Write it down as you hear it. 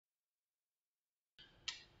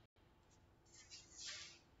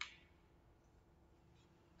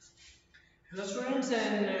Hello students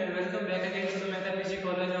and welcome back again to the Mathology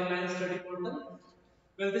College online study portal.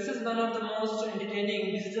 Well, this is one of the most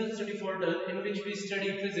entertaining digital study portal in which we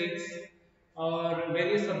study physics or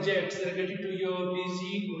various subjects related to your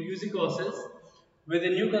PG or UG courses with a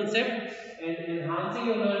new concept and enhancing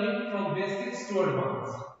your learning from basics to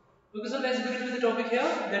advanced. Okay, so let's begin with the topic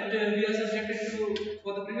here that we are subjected to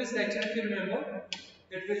for the previous lecture if you remember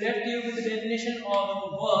that we left you with the definition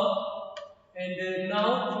of work and now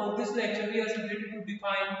for this lecture we are subject to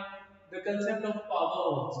define the concept of power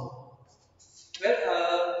also.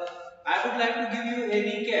 Well, I would like to give you a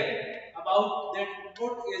recap about that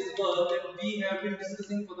what is work that we have been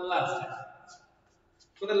discussing for the last time.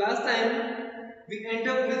 For the last time, we end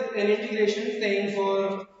up with an integration saying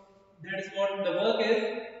for that is what the work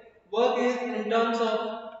is. Work is in terms of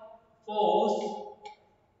force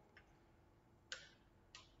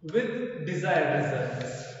with desired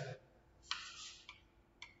results.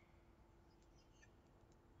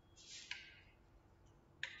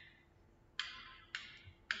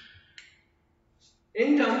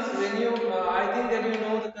 In terms, when you, I think that you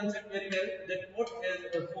know the concept very well that what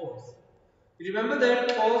is a force. Remember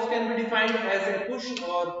that force can be defined as a push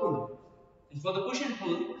or pull. And for the push and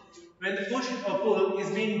pull, when the push or pull is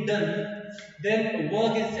being done, then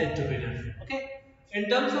work is said to be done. Okay. In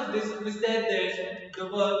terms of this, we said that the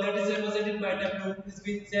work that is represented by W is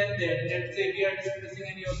being said that let's say we are displacing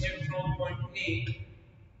any object from point A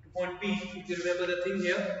to point B. If you remember the thing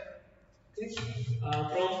here, okay.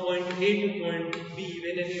 From point A to point B,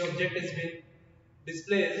 when any object has been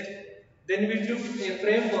displaced, then we took a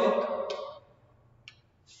framework,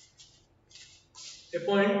 a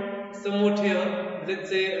point somewhat here, let's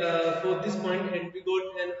say for this point, and we got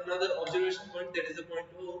another observation point that is the point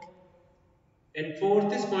O. And for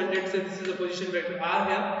this point, let's say this is a position vector r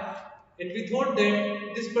here, and we thought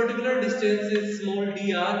that this particular distance is small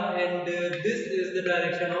dr, and this is the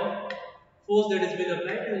direction of force that has been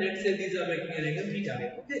applied. And let's say these are making an angle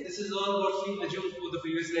theta. Okay, this is all what we assumed for the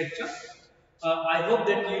previous lecture. I hope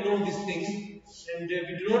that you know these things, and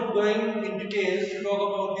we do not going in detail to talk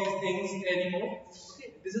about these things anymore.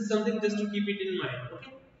 Okay, this is something just to keep it in mind.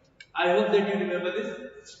 Okay. I hope that you remember this.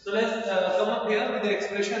 So let's come up here with the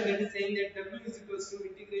expression that is saying that W is equals to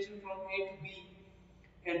integration from A to B,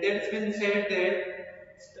 and that has been said that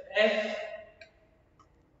the F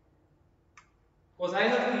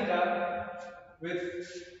cosine of theta with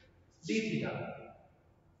d theta.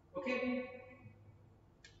 Okay,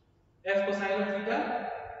 F cosine of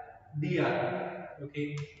theta dr.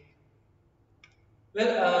 Okay.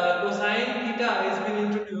 Well, cosine theta has been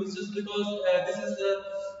introduced just because this is the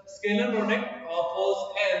scalar product of force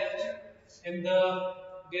F and the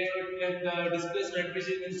displacement which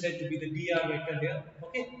is said to be the dr vector here.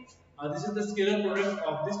 Okay, this is the scalar product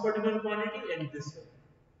of this particular quantity and this one.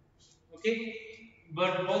 Okay,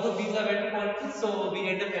 but both of these are vector quantities, so we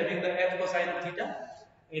end up having the F cosine of theta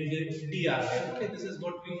and the dr. Okay, this is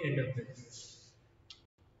what we end up with.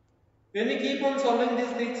 When we keep on solving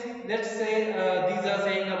these things, let's say these are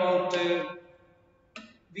saying about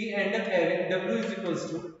we end up having W is equals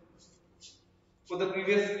to, for the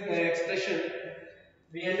previous expression,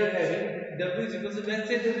 we end up having W is equals to, let's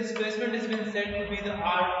say the displacement has been said to be the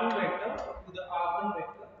R2 vector to the R1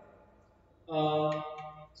 vector.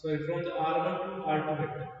 Sorry, from the R1 to R2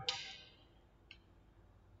 vector.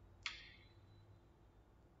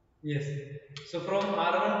 Yes. So from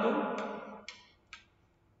R1 to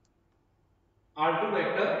R2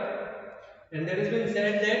 vector, and that has been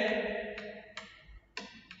said that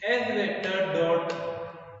F vector dot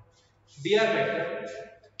dr vector,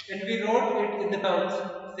 and we wrote it in the terms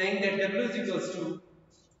saying that W is equals to,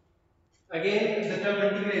 again the term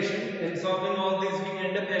integration, and solving all these we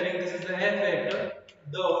end up having this is the F vector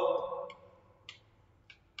dot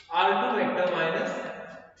R2 vector minus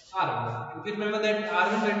R1. If you remember that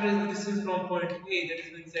R1 vector is the distance from point A, that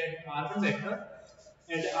has been said R1 vector,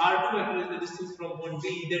 and R2 vector is the distance from point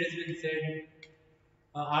B, that has been said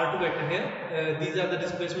R2 vector here. These are the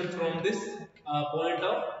displacement from this point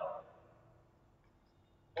of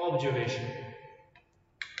observation.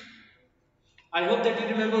 I hope that you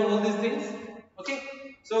remember all these things. Okay.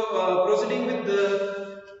 So proceeding with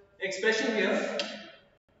the expression here.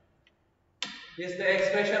 Is the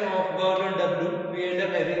expression of work on W. We end up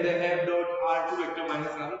having the F dot R2 vector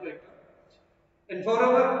minus R1 vector. And for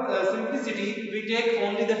our simplicity, we take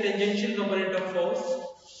only the tangential component of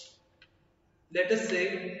force. Let us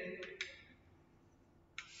say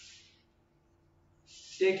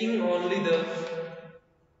taking only the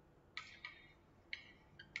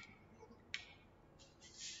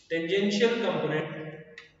tangential component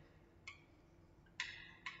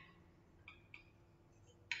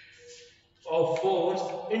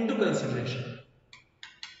consideration.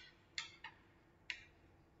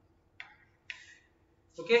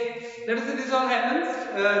 Okay, let us say this all happens.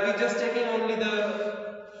 We just taking only the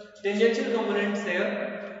tangential components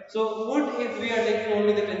here. So what if we are taking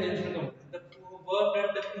only the tangential component? The work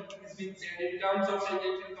that is being said in terms of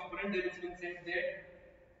tangential component, there is being said that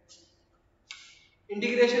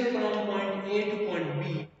integration from point A to point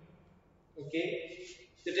B. Okay,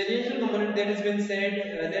 the tangential component that has been said,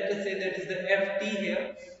 let us say that is the ft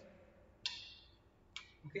here.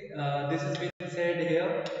 Okay, this has been said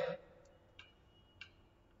here.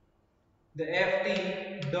 The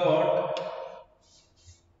ft dot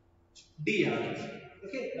dr.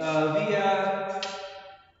 Okay, we are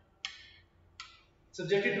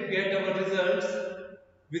subjected to get our results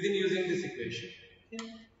within using this equation. Okay.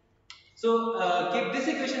 So keep this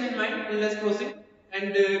equation in mind and let's proceed,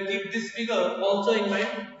 and keep this figure also in mind.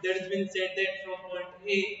 That has been said that from point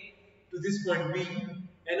A to this point B,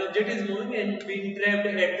 an object is moving and being trapped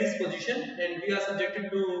at this position, and we are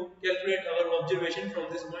subjected to calculate our observation from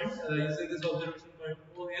this point using this observation point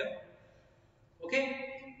O here. Okay,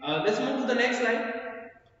 let's move to the next slide,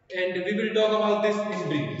 and we will talk about this in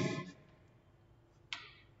brief.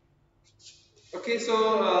 Okay, so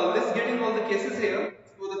let's get into all the cases here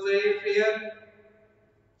for the fair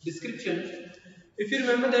description. If you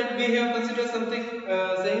remember that we have considered something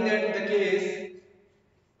saying that the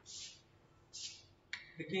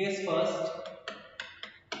case first.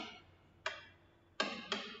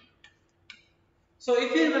 So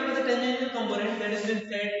if you remember the tangential component that has been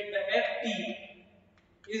said, the ft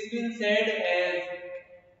is been said as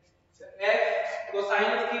f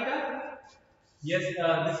cosine of theta. Yes,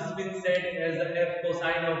 this has been said as the f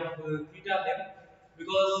cosine of theta then,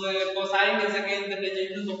 because cosine is again the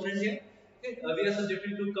tangential component here. Okay, we are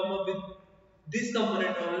subjected to come up with this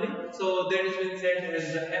component only, so that is been said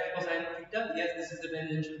as the f cosine of theta. Yes, this is the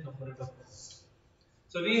tangential component of this.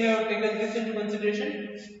 So we have taken this into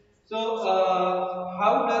consideration. So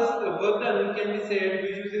how does the work done can be said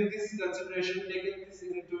using this consideration, taking this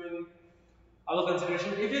into our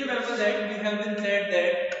consideration? If you remember that we have been said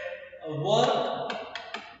that work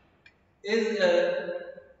is a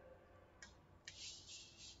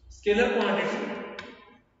scalar quantity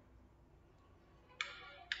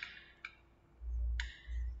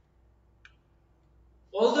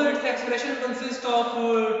although its expression consists of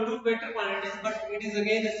two vector quantities, but it is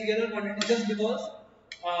again a scalar quantity just because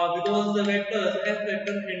the vectors f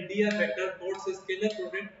vector and dr vector holds a scalar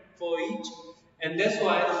product for each, and that's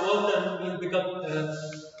why the work done will become a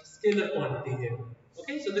scalar quantity here.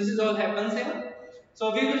 Okay, so this is all happens here.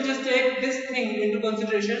 So we will just take this thing into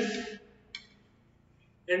consideration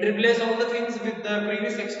and replace all the things with the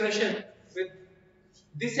previous expression with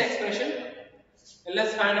this expression, and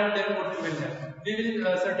let's find out then what we will have. We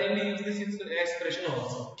will certainly use this expression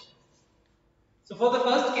also. So for the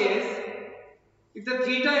first case, if the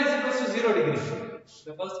theta is equal to 0 degree,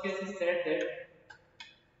 the first case is said that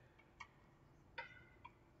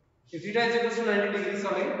if theta is equal to 90 degrees,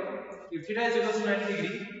 if theta is equal to 90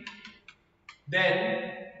 degree, then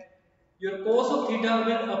your cos of theta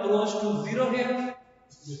will approach to 0 here.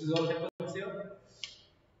 This is all happens here.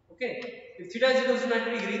 Okay, if theta is equal to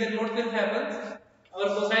 90 degree, then what will happen? Our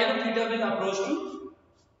cosine of theta will approach to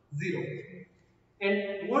 0.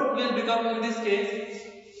 And what will become in this case?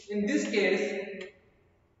 In this case,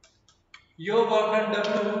 your work done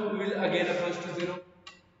W will again approach to 0.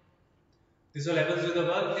 This all happens with the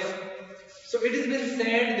work here. So it has been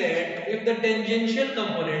said that if the tangential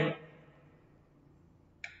component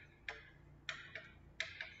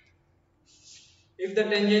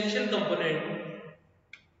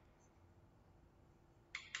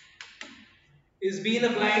is being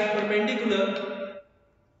applied perpendicular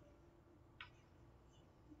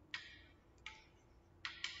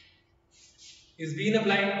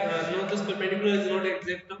not just perpendicular is not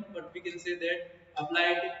exact term, but we can say that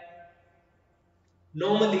applied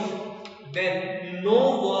normally, then no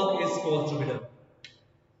work is supposed to be done.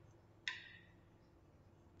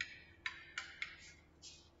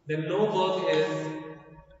 Then no work is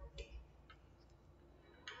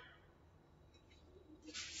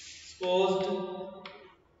supposed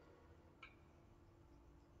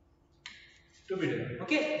to be done.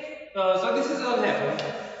 Okay, so this is all happened.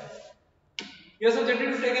 You are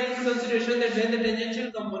subjected to take into consideration that when the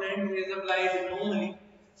tangential component is applied normally,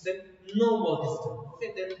 then no work is done. Okay,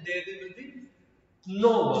 then there will be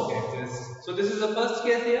no work exists. So this is the first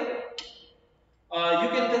case here. You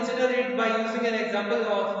can consider it by using an example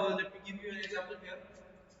of, let me give you an example here.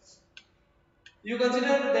 You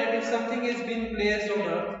consider that if something is being placed on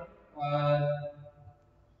earth,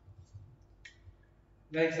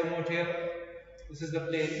 like somewhat here, This is the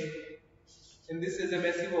plane, and this is a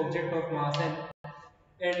massive object of mass m.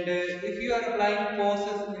 And if you are applying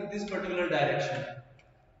forces in this particular direction,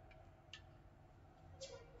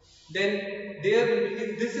 then there will be,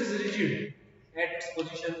 if this is rigid at its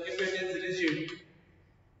position, if it is rigid,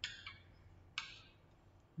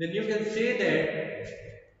 then you can say that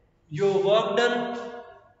your work done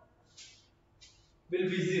will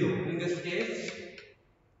be 0. In this case,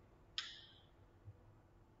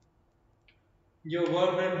 your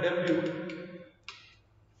work done W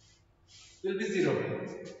will be 0.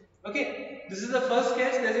 Okay, this is the first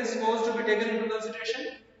case that is supposed to be taken into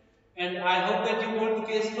consideration, and I hope that you got the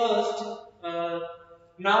case first.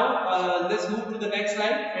 Now let's move to the next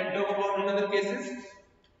slide and talk about another cases.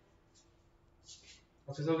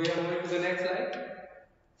 Okay, so we are moving to the next slide.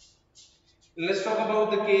 Let's talk about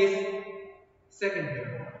the case second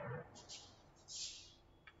here.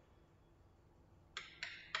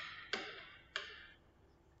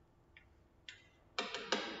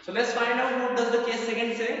 So let's find out what does the case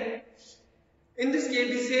second say. In this case,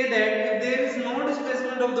 we say that if there is no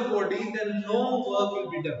displacement of the body, then no work will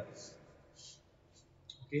be done.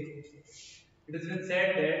 Okay, it has been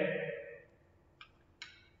said that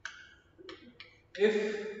if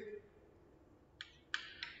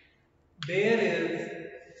there is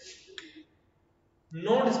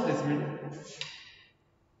no displacement,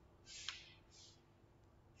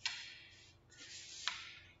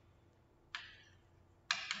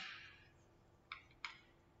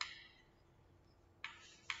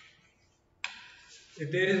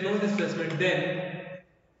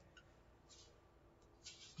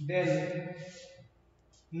 then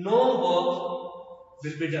no work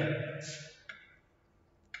will be done.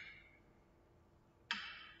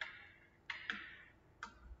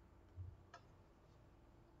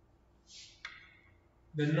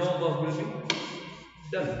 Then no work will be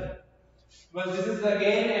done. Well, this is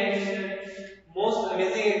again and most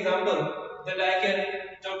amazing example that I can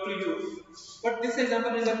talk to you. But this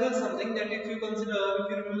example resembles something that if you consider, if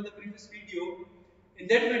you remember the previous video, in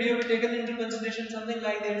that video we taken into consideration something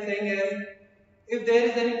like that, saying as if there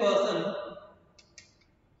is any person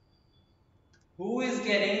who is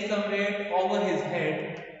carrying some weight over his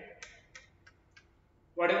head,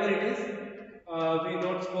 whatever it is, we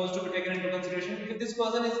not supposed to be taken into consideration. If this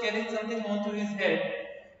person is carrying something onto his head,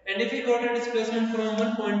 and if he got a displacement from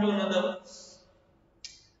one point to another,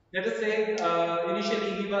 let us say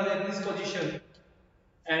initially he was at this position,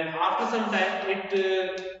 and after some time it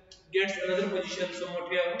gets another position somewhat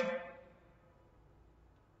here.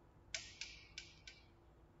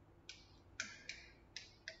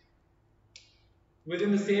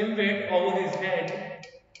 Within the same weight over his head,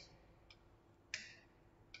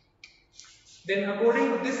 then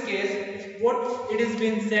according to this case, what it has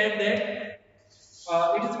been said that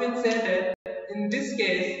in this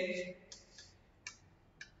case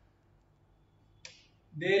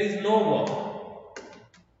there is no work,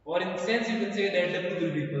 or in sense you can say that W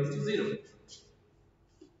will be equals to 0.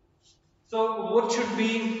 So what should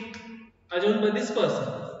be assumed by this person?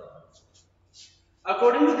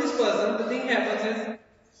 According to this person, the thing happens is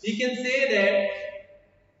he can say that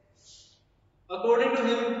according to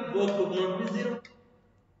him work would not be 0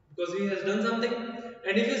 because he has done something.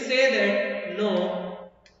 And if you say that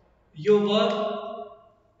no, your work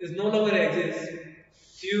is no longer exists,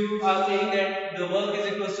 you are saying that the work is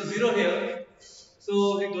equals to 0 here,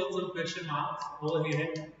 so we got some question marks over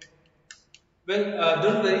here. Well,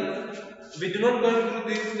 don't worry, we do not go into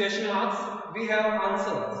these question marks, we have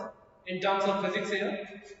answers in terms of physics here.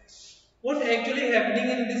 What actually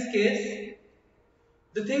happening in this case,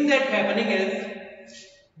 the thing that happening is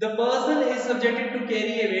the person is subjected to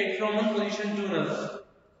carry a weight from one position to another.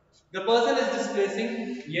 The person is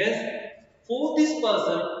displacing, yes. For this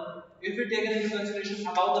person, if we take into consideration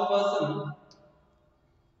about the person,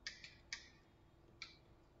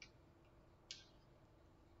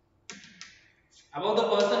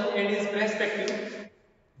 and his perspective,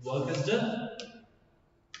 work is done.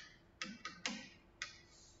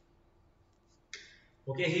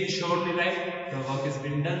 Okay, he is shortly right, the work has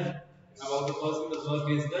been done. About the person, the work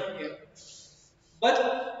is done here. But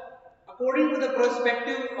according to the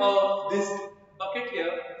perspective of this bucket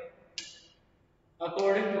here,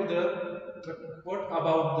 according to the what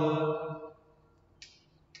about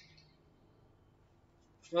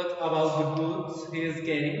the goods he is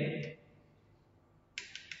carrying?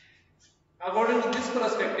 According to this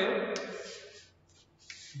perspective,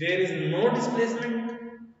 there is no displacement.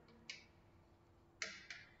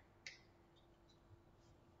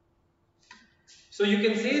 So you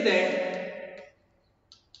can say that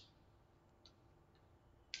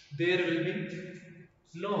there will be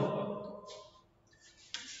no work.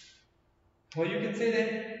 Or you can say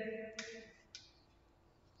that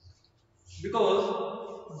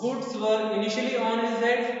because goods were initially on his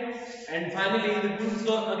head and finally the goods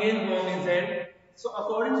were again on his head. So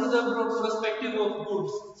according to the perspective of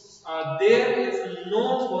goods, there is no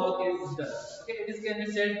work is done. Okay, it is can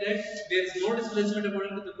be said that there is no displacement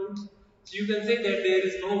according to the goods. So you can say that there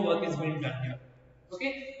is no work is being done here.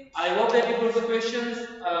 Okay, I hope that you got the questions,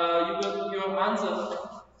 you got your answers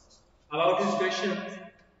about his questions,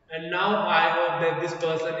 and now I hope that this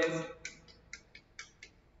person is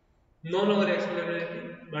no longer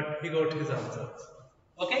explanatory, but he got his answers.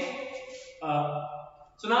 Okay. Uh,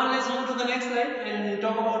 so now let's move to the next slide and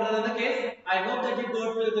talk about another case. I hope that you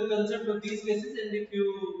got the concept of these cases, and if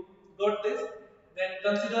you got this, then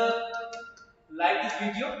consider like this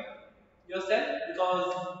video yourself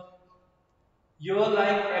because your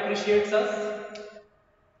like appreciates us.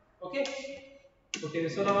 Okay. Okay.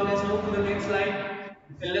 So now let's move to the next slide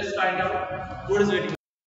and let's find out what is waiting.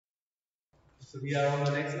 So we are on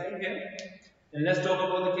the next slide here, and let's talk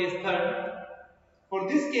about the case third. For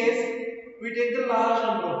this case, we take the large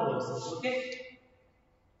number of forces. Okay.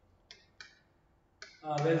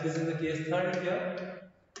 Well, this is the case third here.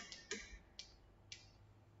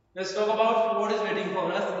 Let's talk about what is waiting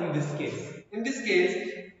for us in this case. In this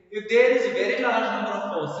case, if there is a very large number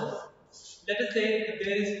of forces, let us say if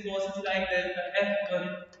there is forces like the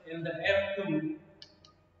F1 and the F2,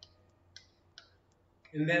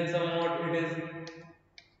 and then somewhat it is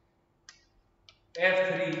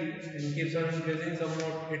F3 and keeps on increasing,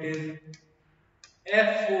 somewhat it is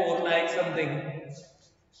F4 like something.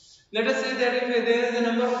 Let us say that if there is a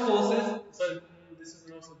number of forces, so this is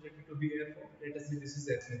not subjected to be F4. Let us say this is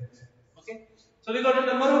F1. Okay. So we got a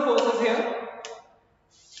number of forces here.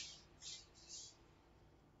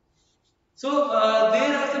 So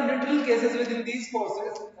there are some neutral cases within these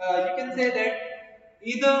forces. You can say that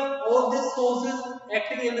either all these forces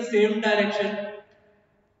acting in the same direction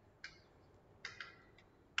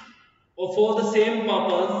or for the same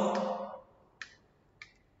purpose,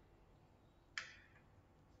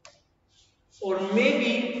 or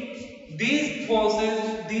maybe these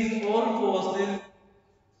forces, these all forces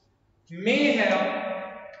may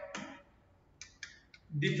have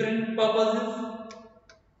different purposes,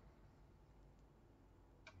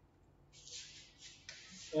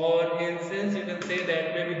 or in sense you can say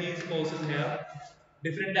that maybe these forces have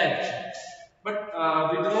different directions. But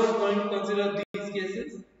we do not going to consider these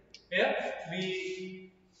cases here.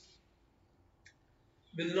 We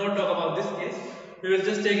will not talk about this case. We will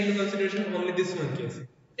just take into consideration only this one case.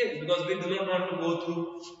 Okay, because we do not want to go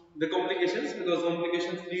through the complications, because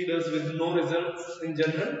complications lead us with no results in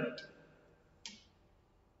general.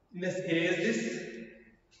 Let's erase this.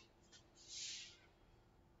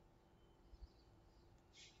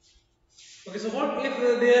 Okay, so what if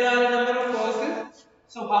there are a number of forces?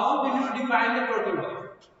 So how will you define the total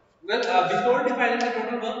work? Well, before defining the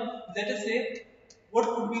total work, let us say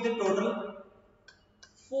what would be the total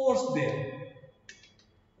force there.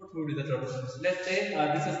 What would be the total force? Let's say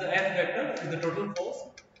this is the F vector, the total force,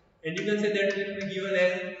 and you can say that it will be given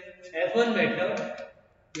as F1 vector.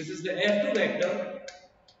 This is the F2 vector.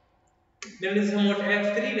 Then this is somewhat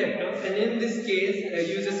F3 vector, and in this case,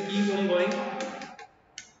 you just keep on going,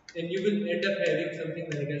 and you will end up having something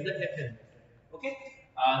like as the Fn vector. Okay,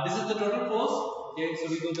 this is the total force. Okay, so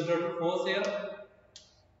we got the total force here.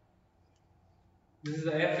 This is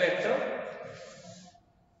the F vector.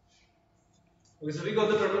 Okay, so we got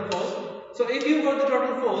the total force. So if you got the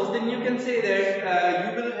total force, then you can say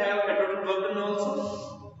that you will have a total work done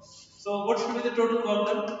also. So what should be the total work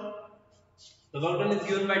done? The work done is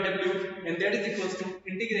given by W, and that is equals to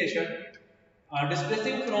integration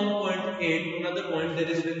displacing from point A to another point, that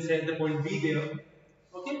is been said the point B there.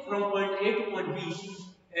 Okay, from point A to point B,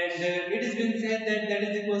 and it has been said that that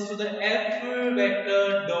is equals to the F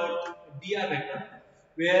vector dot dr vector,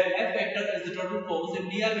 where F vector is the total force and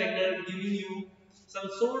dr vector giving you some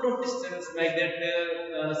sort of distance like that,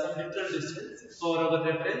 some literal distance for our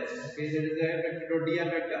reference. Okay, that is the F vector dot dr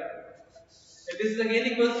vector, and this is again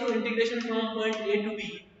equals to integration from point A to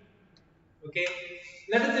B. Okay,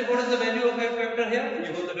 let us say what is the value of F vector here.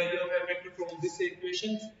 You got the value of F vector from this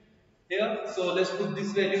equations here. So let's put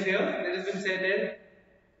this value here. That has been said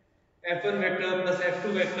that F1 vector plus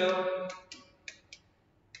F2 vector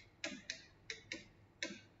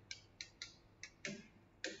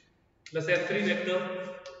plus F3 vector,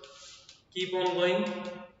 keep on going,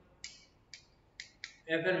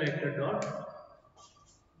 Fn vector dot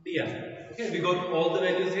dr. Okay, we got all the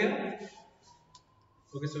values here.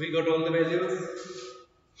 Okay, so we got all the values,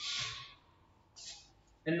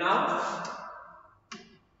 and now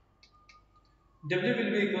W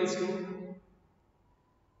will be equals to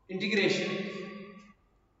integration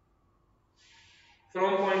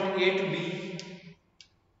from point A to B.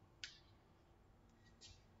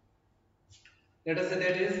 Let us say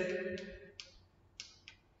that is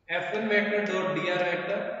f1 vector dot dr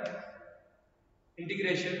vector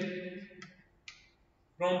integration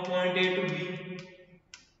from point A to B,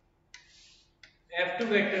 f2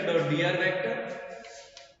 vector dot dr vector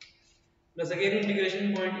plus again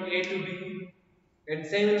integration point A to B, and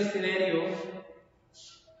same in the scenario.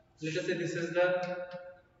 Let us say this is the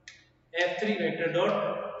f3 vector dot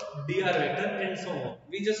dr vector and so on.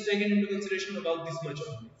 We just take into consideration about this much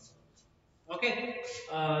only. Okay,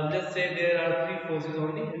 let's say there are three forces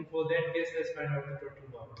only, and for that case let's find out the total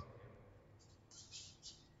work.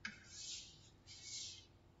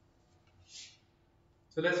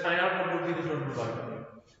 So let's find out what would be the total work done.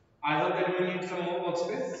 I hope that we need some more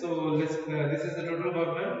workspace. So let's this is the total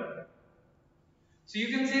work done. So you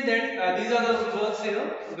can see that these are the works here.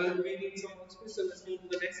 Well, we need some workspace. So let's move to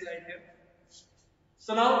the next slide here.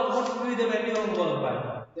 So now what would be the value of work by?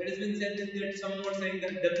 That has been said that someone saying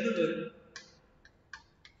that W1,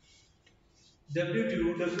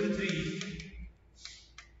 W2, W3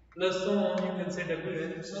 plus so on, you can say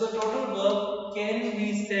Wn. So the total work can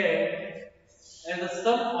be said as the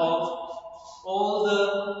sum of all the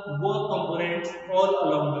work components all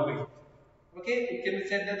along the way. Okay, it can be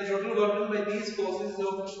said that the total work done by these forces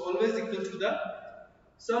is always equal to the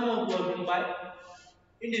sum of work done by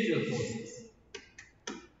individual forces.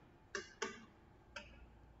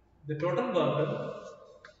 The total work done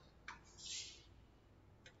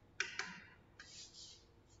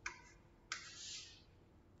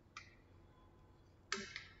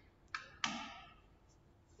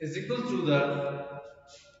is equal to the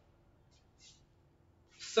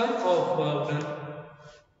sum of work done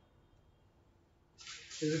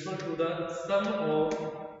is equal to the sum of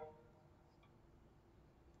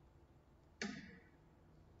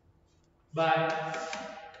by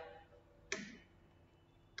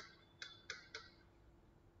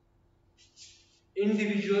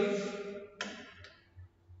individual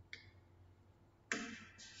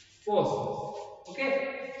forces. Okay,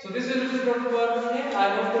 so this will be the total work done here.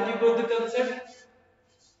 I hope that you got the concept.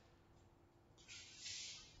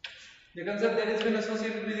 The concept that has been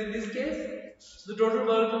associated with in this case. So the total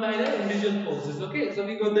work done by the individual forces. Okay, so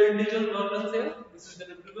we got the individual work done here. This is the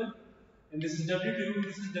W1, and this is W2,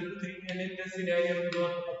 this is W3, and in this scenario we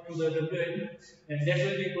got up to the Wn, and that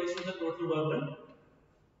will be equal to the total work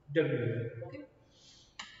done Wn. Okay.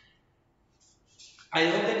 I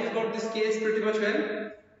hope that you got this case pretty much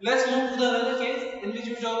well. Let's move to the another case in which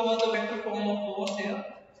we talk about the vector form of force here.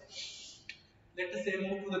 Let us say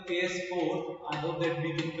move to the case 4. I hope that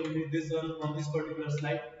we can complete this one on this particular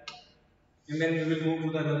slide, and then we will move to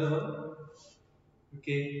the another one.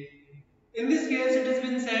 Okay. In this case, it has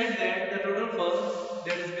been said that the total force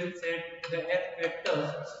that has been said the F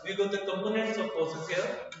vector. We got the components of forces here.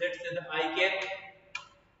 Let's say the I cap,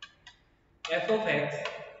 F of x,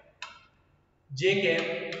 J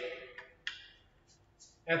cap,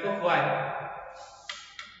 F of y,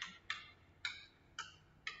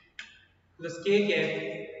 plus K cap,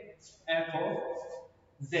 F of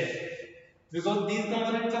z. We got these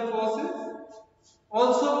components of forces.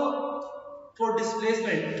 Also, for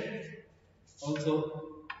displacement, also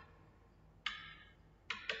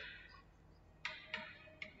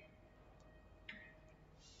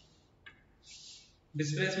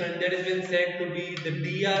displacement that has been said to be the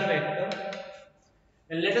dr vector,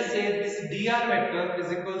 and let us say this dr vector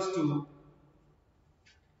is equals to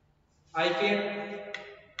I cap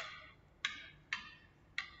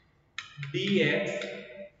dx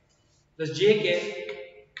plus j cap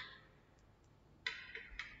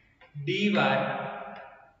dy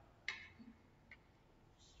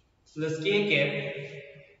plus k cap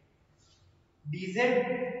dz.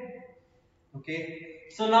 Okay,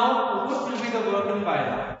 so now what will be the work done by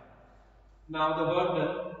that? Now the work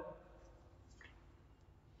done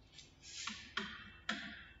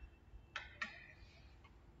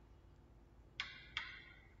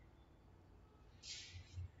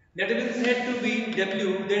that will said to be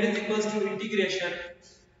w, that is equals to integration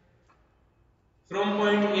from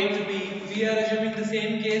point A to B. We are assuming the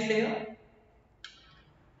same case here,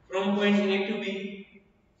 from point A to B,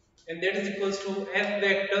 and that is equals to f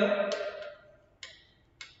vector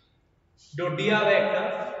dot dr vector.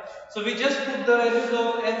 So we just put the values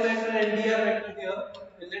of f vector and dr vector here,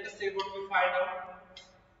 and let us say what we find out.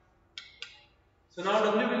 So now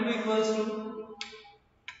w will be equals to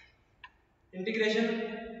integration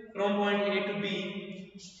from point A to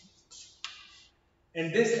B,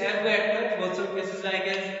 and this f vector also cases like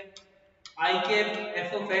as I cap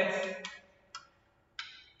f of x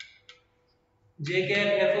j cap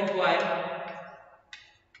f of y,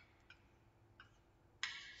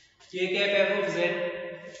 k cap f of z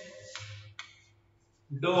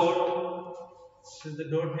dot, this is the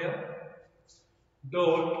dot here,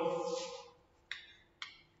 dot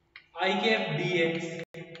I cap dx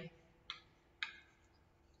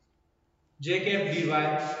j cap dy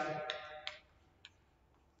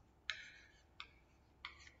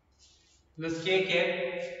plus k cap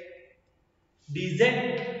dz.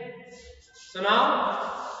 So now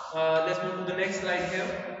let's move to the next slide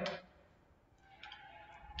here.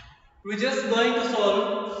 We're just going to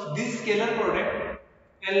solve this scalar product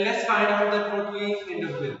and let's find out that what we end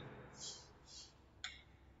up with.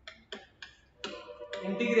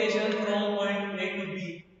 Integration from point A to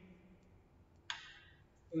B.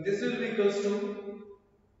 And this will be equals to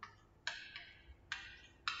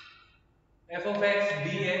f of x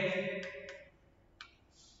dx,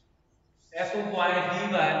 f of y dy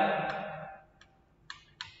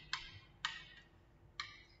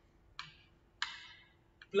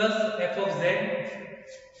plus f of z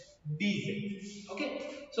dz. Okay,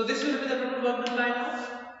 so this will be the total work done by now.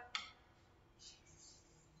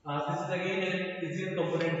 This is again an easy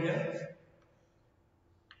component here,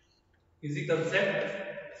 easy concept.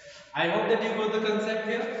 I hope that you got the concept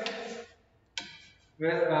here.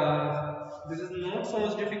 Well, this is not so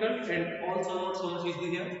much difficult and also not so much easy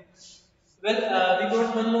here. Well, we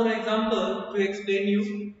got one more example to explain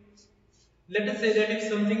you. Let us say that if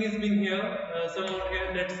something is being here, somewhat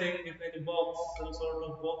here, let's say if any box, some sort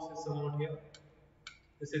of box is somewhat here.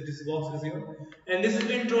 Let's say this box is here, and this has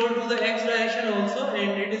been thrown to the x direction also,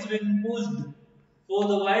 and it has been pushed for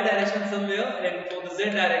the y direction somewhere and for the z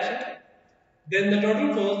direction. Then the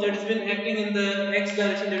total force that has been acting in the x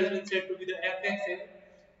direction, that has been said to be the fx here,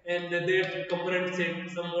 and that component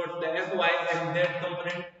said somewhat the fy, and that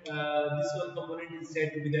component, this one component is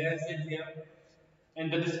said to be the fz here.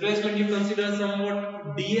 And the displacement you consider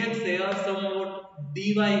somewhat dx here, somewhat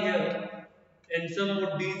dy here, and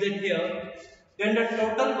somewhat dz here. Then the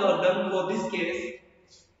total work done for this case,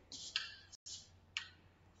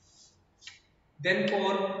 then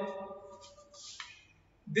for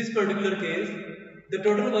this particular case, the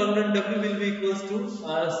total work done W will be equals to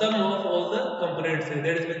sum of all the components here.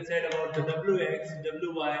 That has been said about the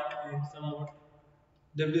Wx, Wy, and somewhat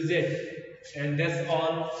Wz, and that's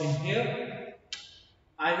all in here.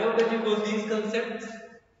 I hope that you got these concepts,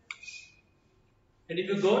 and if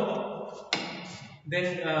you got, then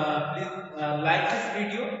please like this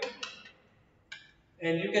video,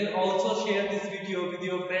 and you can also share this video with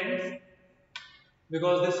your friends,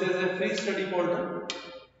 because this is a free study portal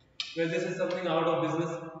where this is something out of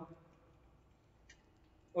business.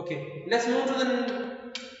 Okay, let's move to the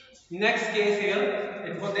next case here,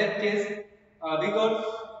 and for that case we got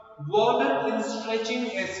work in stretching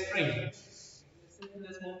a spring.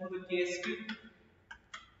 Let's move to the case 2.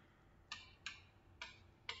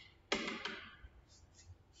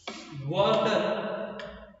 Work done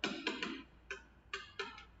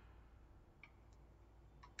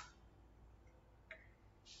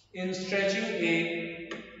in stretching a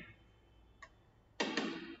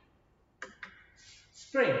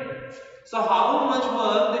spring. So how much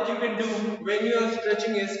work that you can do when you are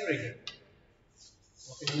stretching a spring?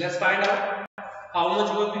 Okay, let's find out how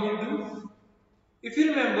much work will you do. If you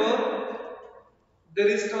remember the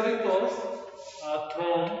restoring force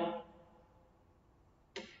from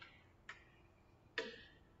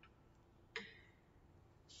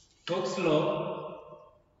Hooke's law,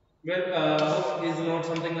 well, Hooke is not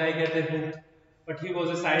something like a hook, but he was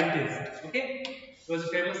a scientist. Okay, he was a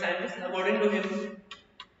famous scientist. According to him,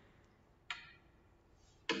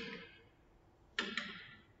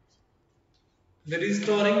 the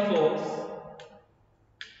restoring force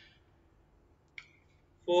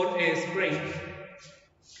for a spring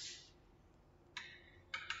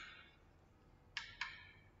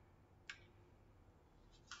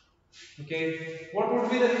okay, what would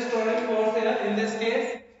be the restoring force here in this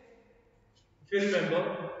case? If you remember,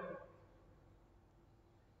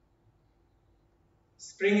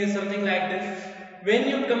 spring is something like this. When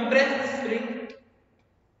you compress the spring,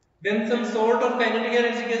 then some sort of kinetic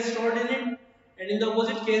energy gets stored in it, and in the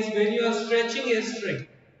opposite case, when you are stretching a string,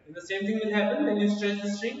 then the same thing will happen. When you stretch the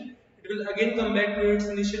string, it will again come back to its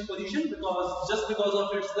initial position, because just because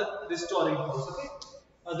of its the restoring force. Okay,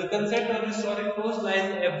 the concept of restoring force lies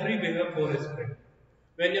everywhere for a spring.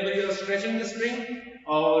 Whenever you are stretching the spring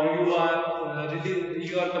or you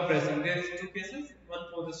are compressing, there is two cases: one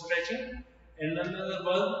for the stretching and another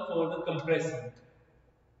one for the compressing.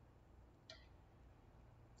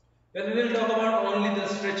 Then we will talk about only the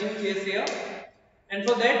stretching case here, and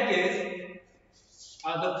for that case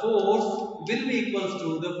the force will be equals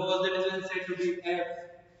to the force that is been said to be F.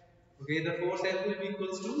 Okay, the force F will be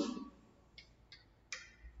equals to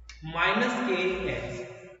minus kx.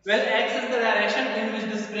 Well, x is the direction in which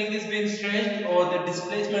the spring is being stretched, or the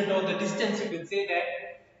displacement or the distance, you can say that.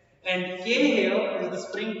 And k here is the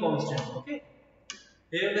spring constant. Okay,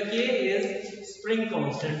 here the k is spring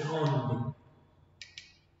constant only.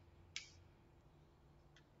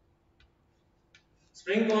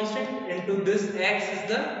 Spring constant into this x is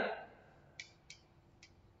the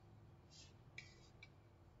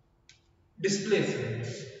displacement.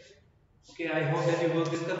 Okay, I hope that you work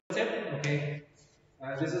this concept. Okay,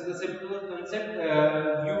 this is the simple concept.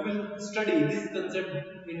 You will study this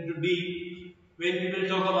concept into deep when we will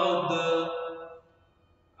talk about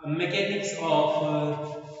the mechanics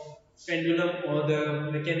of pendulum or the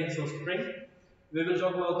mechanics of spring. We will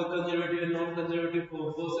talk about the conservative and non-conservative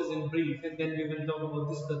forces in brief, and then we will talk about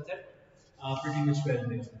this concept pretty much well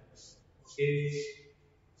there. Okay.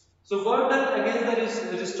 So work done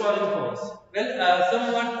against the restoring force.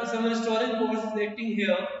 Well, some restoring force is acting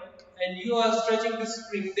here, and you are stretching the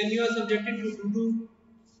spring. Then you are subjected to do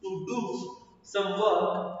some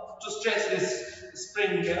work to stretch this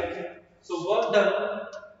spring here. So work done.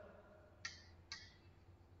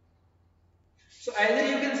 So either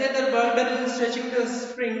you can say that work done is stretching the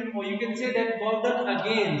spring, or you can say that work done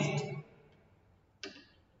against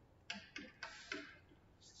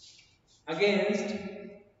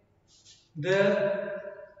the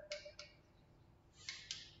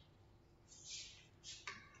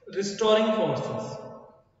restoring forces.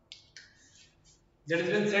 That has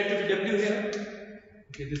been said to be W here.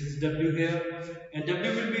 Okay, this is W here, and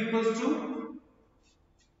W will be equals to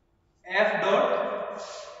F dot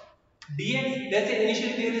dx. Let's say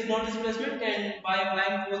initially there is no displacement, and by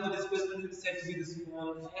applying force, the displacement is said to be the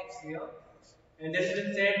small x here, and that has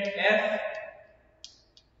been said F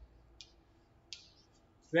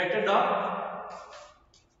vector dot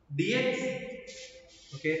dx.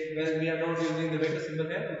 Okay, well, we are not using the vector symbol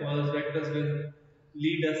here because vectors will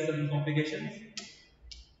lead us some complications.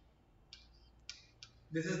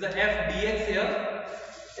 This is the F dx here,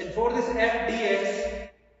 and for this F dx,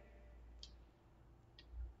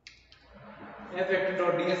 F vector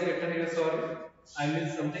dot ds vector here, sorry, I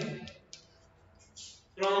missed something.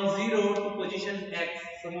 From 0 to position x,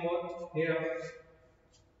 somewhat here,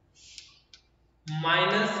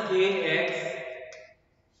 minus kx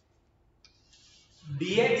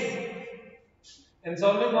dx. And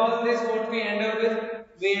solving all this, what we end up with?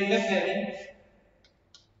 We end up having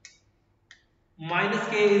minus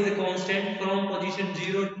k is a constant from position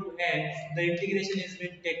 0 to x. The integration is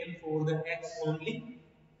being taken for the x only,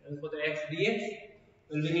 and for the x dx.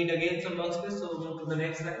 Well, we need again some workspace, so move to the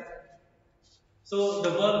next slide. So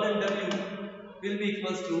the work done W will be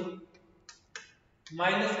equals to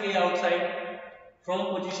minus k outside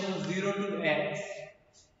from position 0 to x.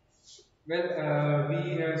 Well,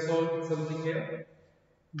 we have solved something here.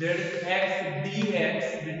 That is x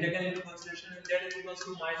dx been taken into consideration, and that is equals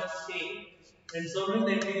to minus k. And solving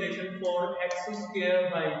the integration for x square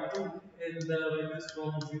by 2 in the values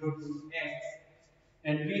from 0 to x,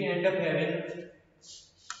 and we end up having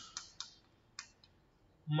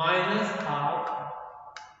minus half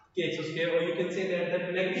kx square, or you can say that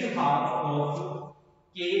the negative half of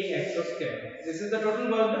kx square. This is the total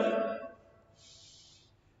work done.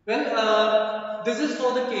 Well, this is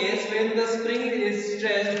for the case when the spring is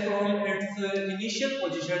stretched from its initial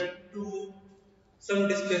position to some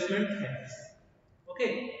displacement x.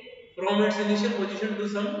 Okay, from its initial position to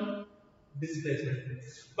some displacement.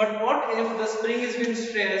 But what if the spring is being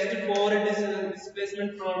stretched for a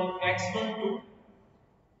displacement from x1 to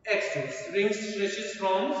x2? Spring stretches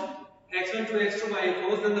from x1 to x2 by a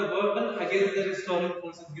force, then the work done against the restoring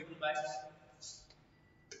force is given by,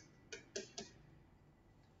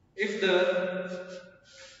 if the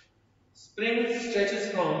spring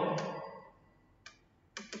stretches from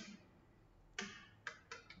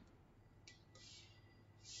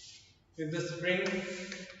if the spring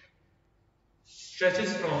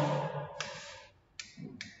stretches from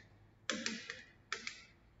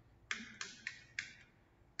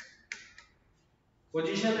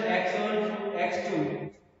position x1 to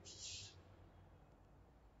x2,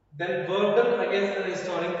 then work done against the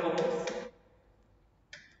restoring force,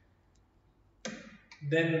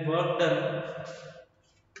 then work done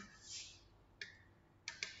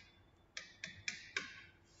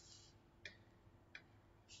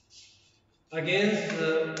against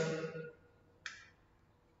the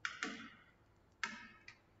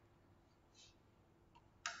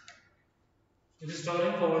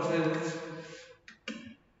restoring forces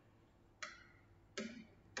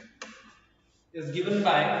is given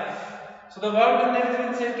by, so the work done is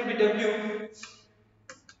been said to be W,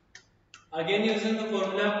 again using the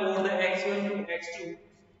formula for the x1 to x2,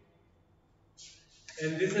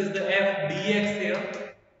 and this is the f dx here,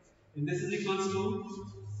 and this is equals to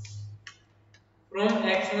from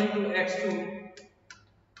x1 to x2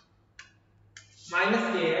 minus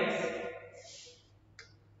kx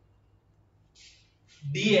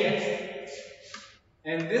dx,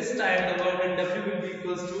 and this time the work done W will be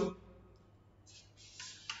equals to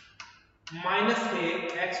minus k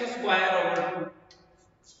x square over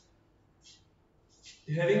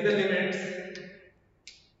 2, having the limits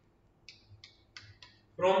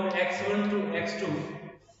from x1 to x2,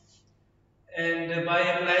 and by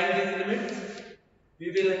applying these limits we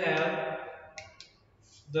will have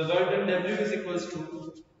the work done W is equals to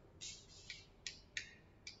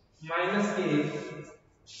minus k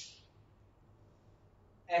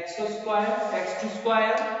x square x2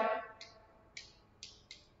 square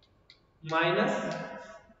minus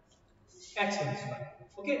x1 square.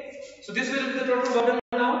 Okay, so this will be the total work done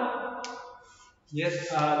now. Yes,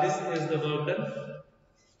 this is the work done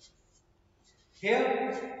here.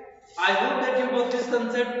 I hope that you got this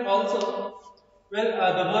concept also. Well,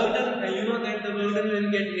 the work done, you know that the work done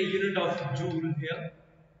will get a unit of joule here.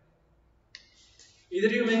 Either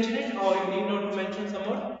you mention it or you need not to mention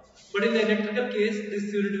somewhat. But in the electrical case,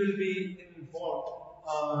 this unit will be in watt,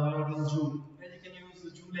 not in joule. And you can use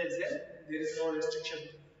the joule as well. There is no restriction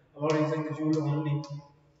about using the joule only.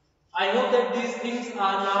 I hope that these things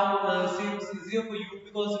are now seems easier for you,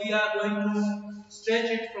 because we are going to stretch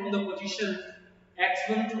it from the position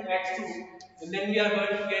x1 to x2, and then we are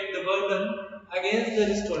going to get the work done against the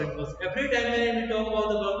restoring force. Every time when we talk about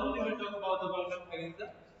the work done, we will talk about the work done against the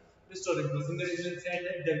restoring force. In the reason said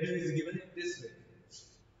that W is given in this way.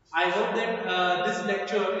 I hope that this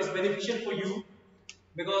lecture is beneficial for you,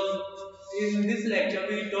 because in this lecture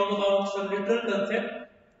we talk about some literal concept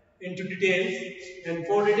into details, and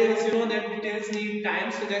for details you know that details need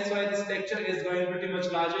time, so that's why this lecture is going pretty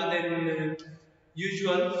much larger than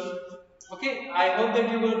usual. Okay, I hope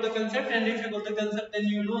that you got the concept, and if you got the concept, then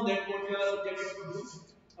you know that what you are objected to do.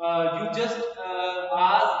 You just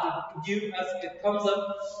asked to give us a thumbs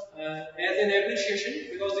up as an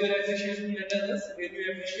appreciation, because your appreciation matters us. When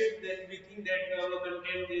you appreciate, then we think that our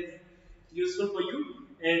content is useful for you,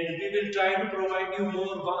 and we will try to provide you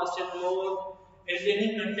more vast and more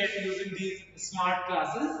entertaining content using these smart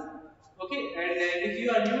classes. Okay, and if you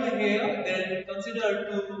are new here, then consider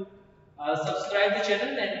to subscribe the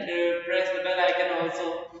channel and press the bell icon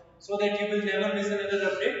also, so that you will never miss another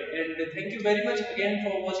update. And thank you very much again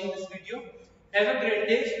for watching this video. Have a great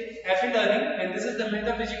day, happy learning, and this is the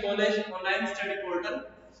Mehta PG College online study portal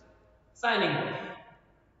signing off.